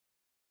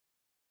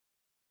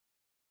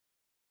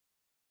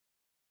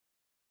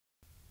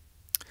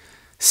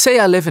Say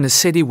I live in a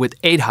city with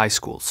 8 high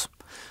schools.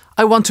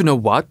 I want to know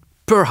what,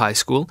 per high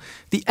school,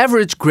 the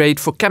average grade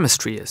for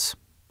chemistry is.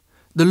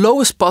 The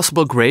lowest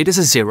possible grade is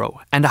a 0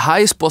 and the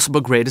highest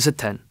possible grade is a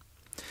 10.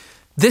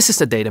 This is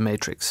the data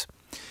matrix.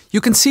 You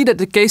can see that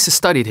the cases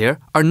studied here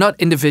are not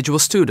individual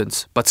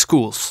students, but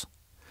schools.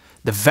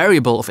 The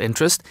variable of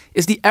interest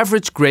is the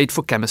average grade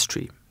for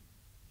chemistry.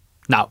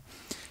 Now,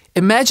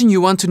 imagine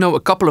you want to know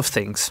a couple of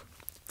things.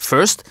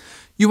 First,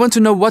 you want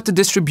to know what the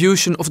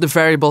distribution of the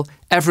variable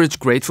average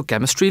grade for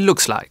chemistry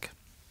looks like.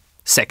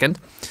 Second,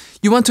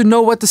 you want to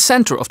know what the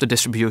center of the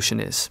distribution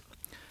is.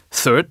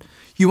 Third,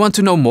 you want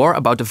to know more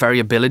about the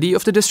variability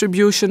of the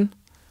distribution.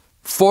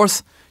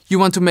 Fourth, you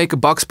want to make a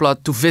box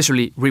plot to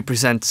visually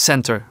represent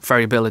center,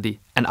 variability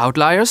and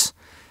outliers.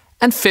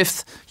 And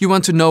fifth, you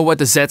want to know what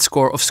the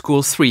z-score of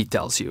school 3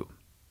 tells you.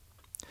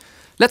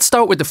 Let's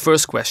start with the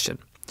first question.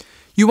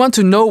 You want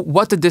to know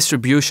what the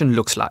distribution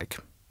looks like.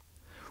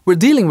 We're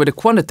dealing with a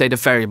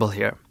quantitative variable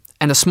here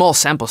and a small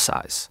sample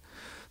size.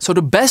 So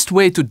the best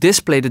way to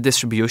display the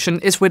distribution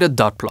is with a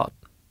dot plot.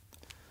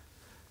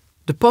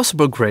 The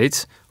possible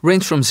grades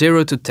range from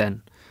 0 to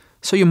 10,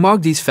 so you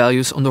mark these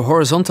values on the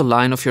horizontal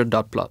line of your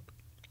dot plot.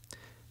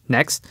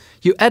 Next,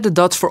 you add the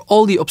dots for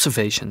all the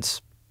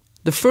observations.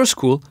 The first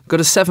school got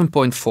a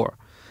 7.4,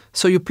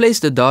 so you place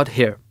the dot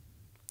here.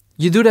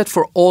 You do that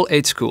for all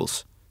 8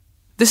 schools.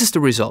 This is the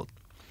result.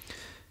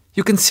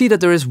 You can see that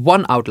there is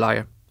one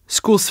outlier.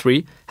 School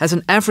 3 has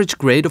an average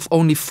grade of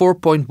only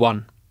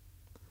 4.1.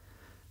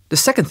 The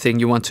second thing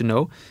you want to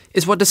know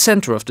is what the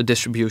center of the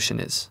distribution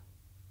is.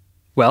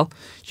 Well,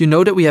 you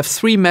know that we have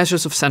 3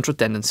 measures of central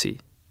tendency: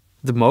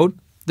 the mode,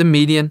 the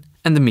median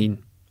and the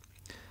mean.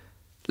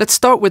 Let's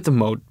start with the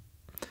mode.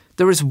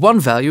 There is one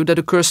value that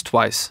occurs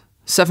twice,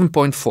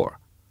 7.4,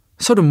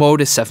 so the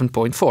mode is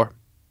 7.4.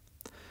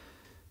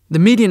 The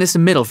median is the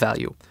middle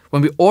value,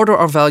 when we order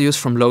our values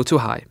from low to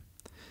high.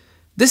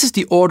 This is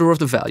the order of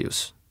the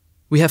values.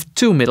 We have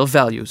 2 middle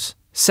values,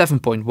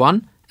 7.1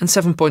 and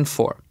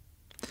 7.4.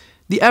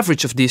 The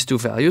average of these 2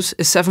 values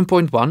is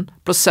 7.1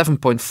 plus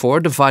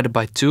 7.4 divided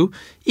by 2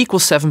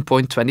 equals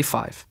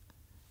 7.25.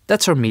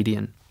 That's our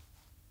median.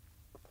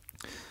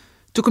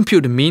 To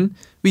compute the mean,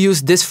 we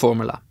use this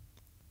formula.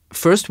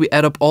 First we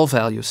add up all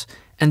values,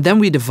 and then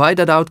we divide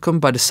that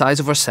outcome by the size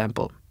of our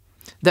sample.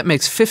 That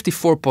makes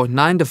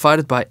 54.9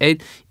 divided by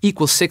 8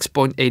 equals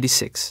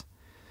 6.86.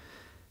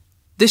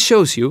 This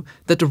shows you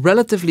that the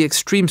relatively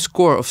extreme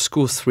score of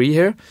school 3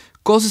 here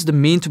causes the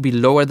mean to be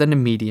lower than the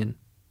median.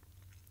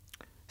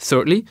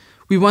 Thirdly,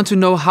 we want to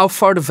know how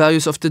far the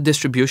values of the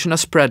distribution are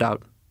spread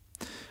out.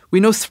 We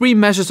know 3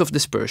 measures of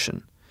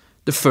dispersion.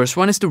 The first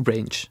one is the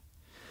range.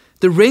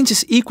 The range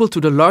is equal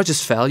to the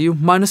largest value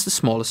minus the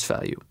smallest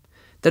value.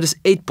 That is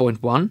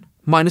 8.1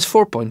 minus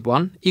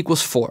 4.1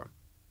 equals 4.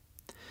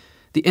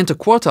 The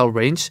interquartile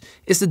range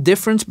is the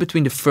difference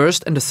between the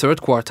first and the third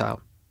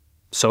quartile.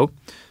 So,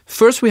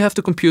 first we have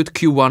to compute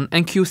Q1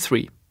 and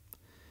Q3.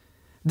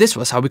 This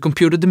was how we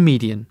computed the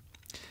median.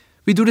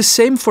 We do the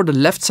same for the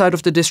left side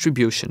of the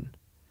distribution.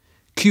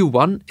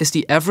 Q1 is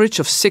the average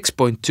of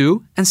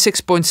 6.2 and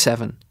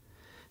 6.7.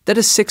 That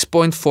is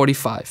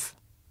 6.45.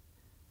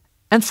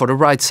 And for the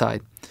right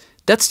side,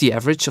 that's the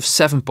average of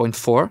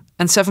 7.4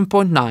 and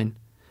 7.9.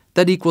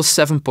 That equals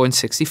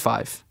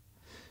 7.65.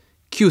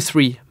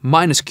 Q3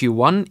 minus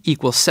Q1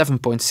 equals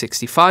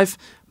 7.65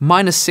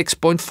 minus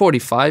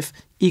 6.45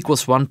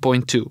 equals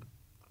 1.2.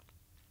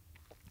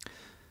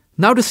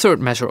 Now the third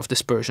measure of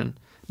dispersion,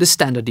 the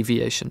standard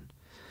deviation.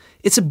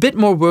 It's a bit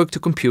more work to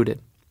compute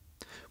it.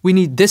 We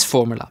need this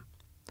formula.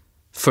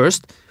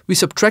 First, we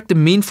subtract the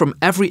mean from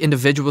every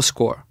individual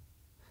score.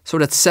 So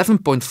that's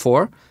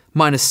 7.4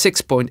 minus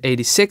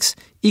 6.86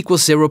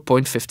 equals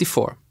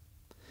 0.54.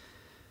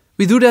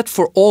 We do that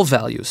for all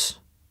values.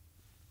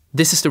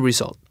 This is the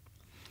result.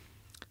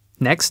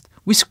 Next,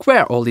 we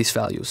square all these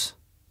values.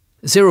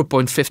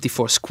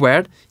 0.54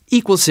 squared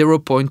equals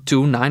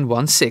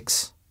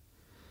 0.2916.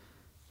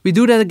 We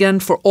do that again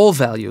for all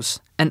values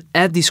and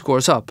add these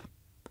scores up.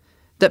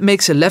 That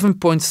makes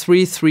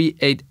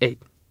 11.3388.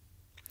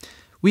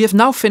 We have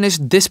now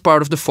finished this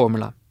part of the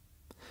formula.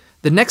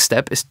 The next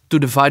step is to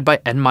divide by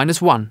n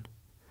minus 1.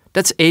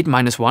 That's 8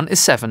 minus 1 is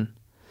 7.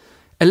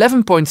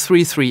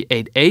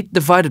 11.3388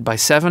 divided by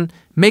 7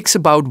 makes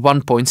about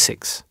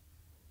 1.6.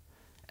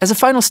 As a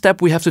final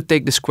step, we have to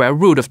take the square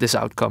root of this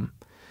outcome.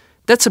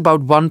 That's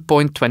about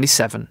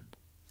 1.27.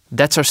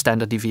 That's our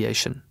standard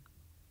deviation.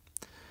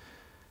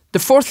 The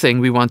fourth thing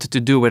we wanted to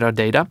do with our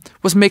data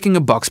was making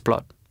a box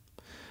plot.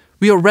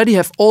 We already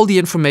have all the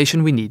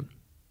information we need.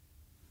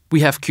 We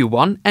have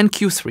Q1 and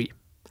Q3.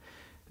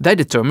 They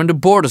determine the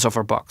borders of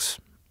our box.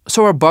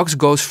 So our box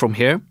goes from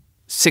here,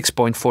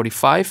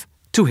 6.45,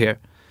 to here,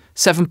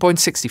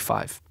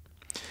 7.65.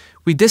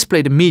 We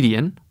display the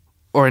median,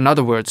 or in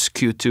other words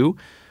Q2,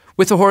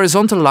 with a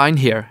horizontal line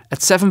here at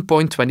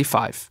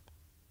 7.25.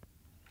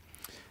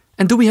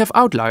 And do we have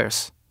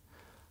outliers?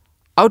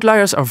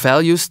 Outliers are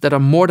values that are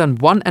more than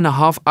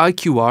 1.5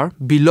 IQR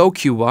below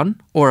Q1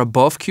 or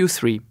above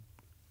Q3.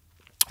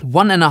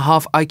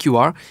 1.5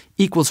 IQR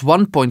equals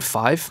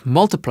 1.5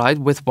 multiplied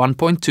with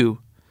 1.2.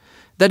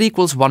 That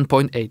equals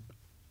 1.8.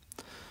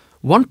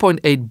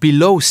 1.8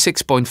 below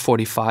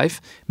 6.45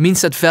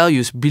 means that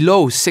values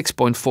below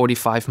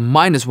 6.45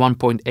 minus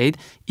 1.8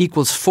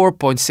 equals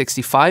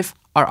 4.65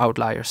 are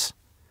outliers.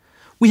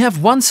 We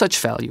have one such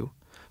value,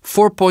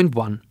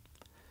 4.1.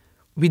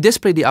 We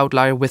display the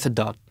outlier with a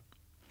dot.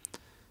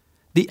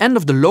 The end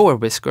of the lower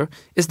whisker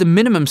is the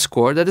minimum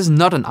score that is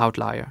not an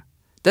outlier.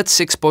 That's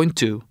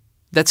 6.2.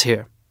 That's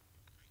here.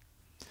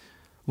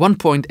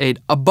 1.8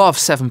 above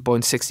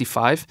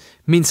 7.65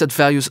 means that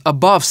values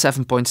above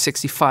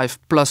 7.65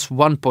 plus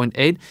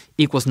 1.8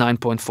 equals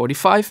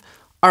 9.45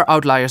 are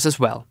outliers as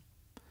well.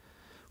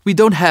 We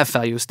don't have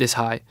values this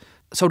high,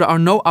 so there are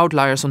no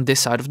outliers on this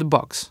side of the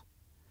box.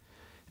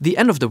 The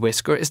end of the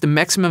whisker is the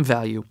maximum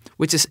value,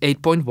 which is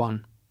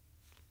 8.1.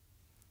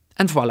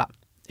 And voila,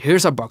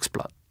 here's our box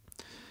plot.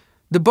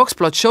 The box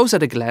plot shows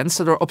at a glance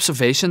that our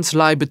observations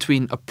lie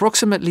between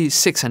approximately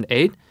 6 and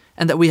 8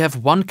 and that we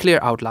have one clear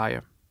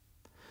outlier.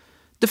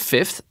 The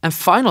fifth and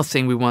final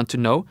thing we want to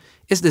know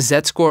is the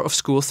z-score of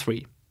school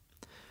 3.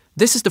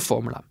 This is the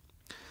formula.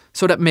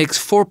 So that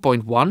makes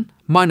 4.1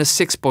 minus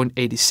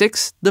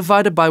 6.86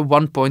 divided by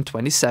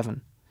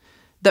 1.27.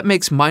 That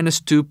makes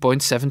minus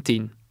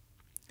 2.17.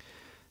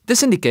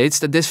 This indicates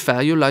that this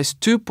value lies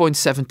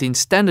 2.17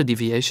 standard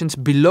deviations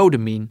below the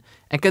mean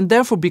and can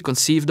therefore be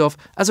conceived of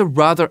as a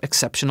rather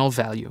exceptional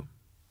value.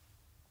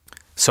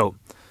 So,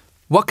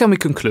 what can we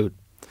conclude?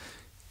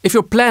 If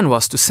your plan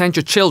was to send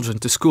your children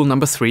to school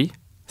number 3,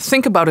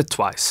 think about it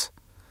twice.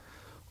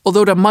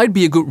 Although there might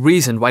be a good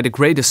reason why the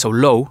grade is so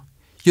low,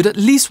 you'd at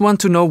least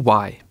want to know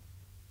why.